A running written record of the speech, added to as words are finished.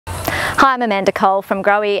Hi, I'm Amanda Cole from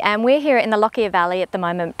Groei, and we're here in the Lockyer Valley at the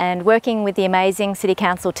moment and working with the amazing City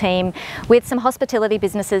Council team with some hospitality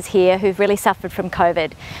businesses here who've really suffered from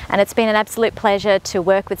COVID. And it's been an absolute pleasure to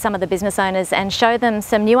work with some of the business owners and show them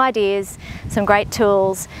some new ideas, some great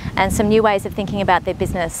tools and some new ways of thinking about their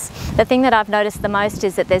business. The thing that I've noticed the most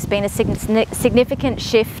is that there's been a significant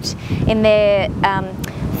shift in their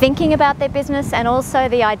thinking about their business, and also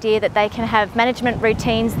the idea that they can have management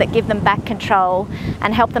routines that give them back control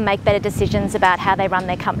and help them make better decisions about how they run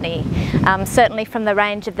their company. Certainly from the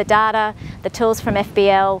range of the data, the tools from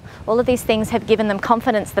FBL, all of these things have given them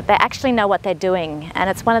confidence that they actually know what they're doing. And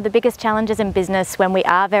it's one of the biggest challenges in business when we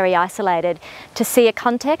are very isolated, to see a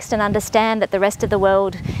context and understand that the rest of the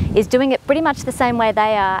world is doing it pretty much the same way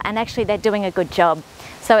they are, and actually they're doing a good job.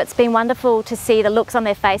 So it's been wonderful to see the looks on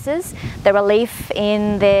their faces, the relief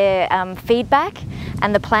in their feedback,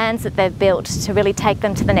 and the plans that they've built to really take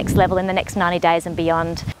them to the next level in the next 90 days and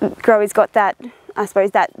beyond. Groei's got that, I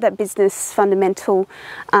suppose, that business fundamental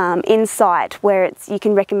insight where you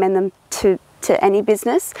can recommend them to any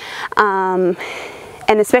business. And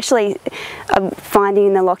especially finding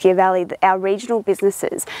in the Lockyer Valley that our regional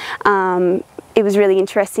businesses, it was really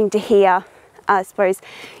interesting to hear, I suppose,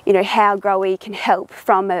 how Groei can help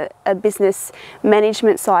from a business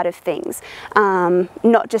management side of things,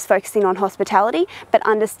 not just focusing on hospitality, but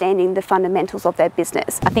understanding the fundamentals of their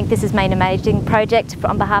business. I think this has been an amazing project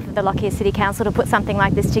on behalf of the Lockyer City Council to put something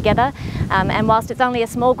like this together, and whilst it's only a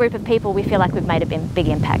small group of people, we feel like we've made a big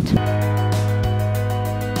impact.